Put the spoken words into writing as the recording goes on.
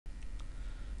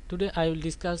Today I will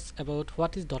discuss about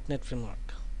what is .NET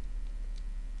Framework.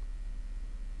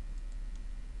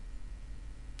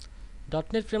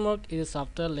 .NET Framework is a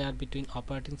software layer between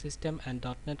operating system and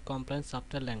 .NET compliant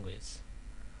software language.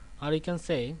 Or you can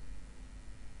say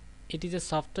it is a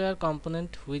software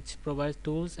component which provides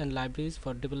tools and libraries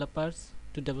for developers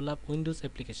to develop Windows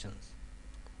applications.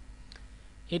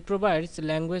 It provides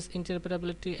language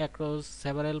interoperability across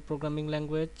several programming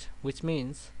languages, which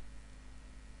means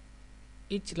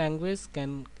each language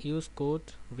can use code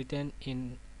written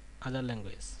in other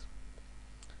languages.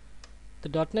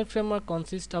 The .NET Framework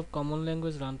consists of Common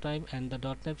Language Runtime and the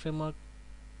 .NET Framework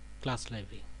class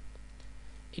library.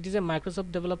 It is a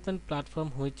Microsoft development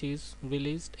platform which is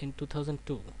released in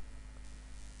 2002.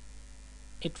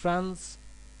 It runs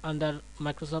under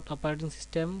Microsoft operating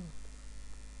system.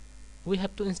 We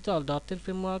have to install .NET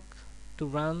Framework to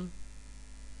run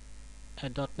a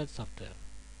 .NET software.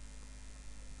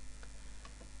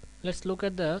 Let's look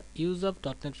at the use of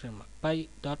 .NET Framework. By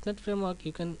 .NET Framework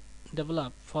you can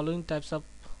develop following types of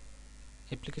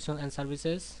applications and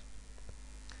services.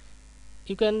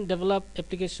 You can develop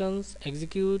applications,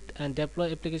 execute and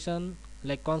deploy applications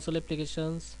like console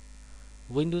applications,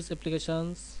 Windows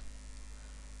applications,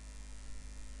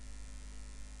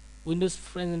 Windows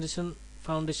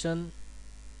Foundation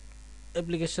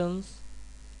applications,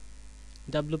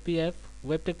 WPF,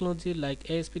 web technology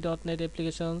like ASP.NET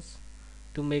applications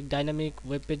to make dynamic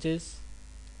web pages,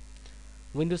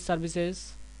 Windows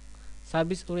services,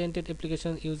 service-oriented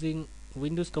applications using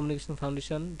Windows Communication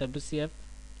Foundation (WCF),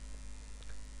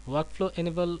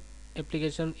 workflow-enabled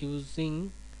application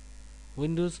using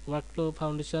Windows Workflow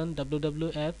Foundation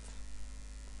 (WWF),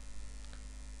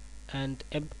 and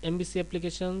MVC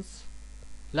applications.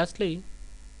 Lastly,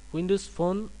 Windows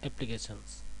Phone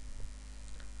applications.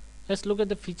 Let's look at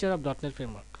the feature of .NET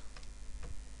Framework.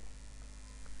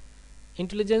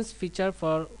 Intelligence feature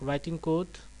for writing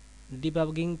code,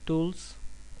 debugging tools,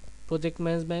 project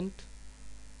management,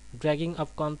 dragging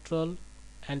of control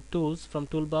and tools from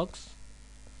toolbox,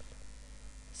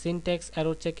 syntax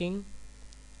error checking,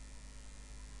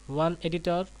 one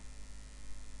editor,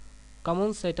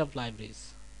 common set of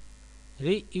libraries,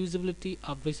 reusability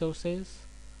of resources,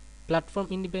 platform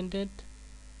independent,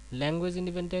 language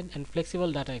independent and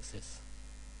flexible data access.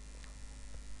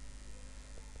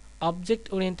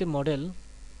 Object-oriented model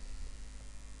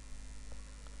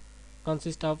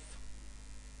consists of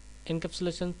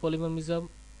encapsulation, polymorphism,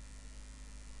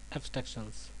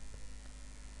 abstractions.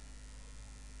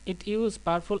 It uses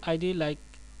powerful IDE like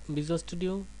Visual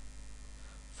Studio.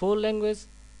 4 language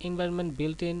environment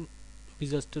built in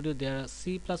Visual Studio. There are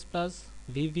C++,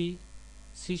 VB,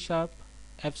 C#,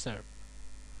 F#.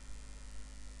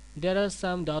 There are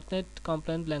some .NET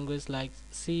compliant languages like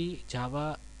C,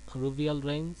 Java, Ruby on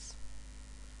Rails,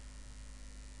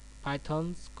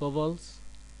 Pythons, Cobol,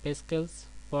 Pascals,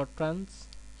 Fortrans,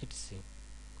 etc.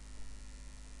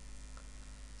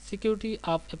 Security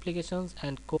of applications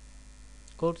and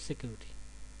code security.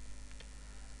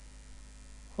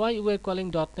 Why we are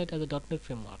calling .NET as a .NET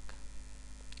framework?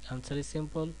 Answer is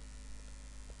simple.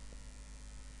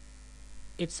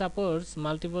 It supports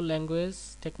multiple language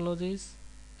technologies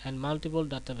and multiple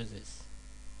databases.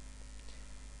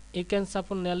 It can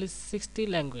support nearly 60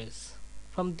 languages.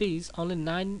 From these, only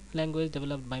 9 languages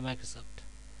developed by Microsoft.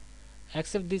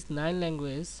 Except these 9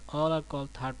 languages, all are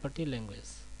called third-party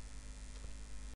languages.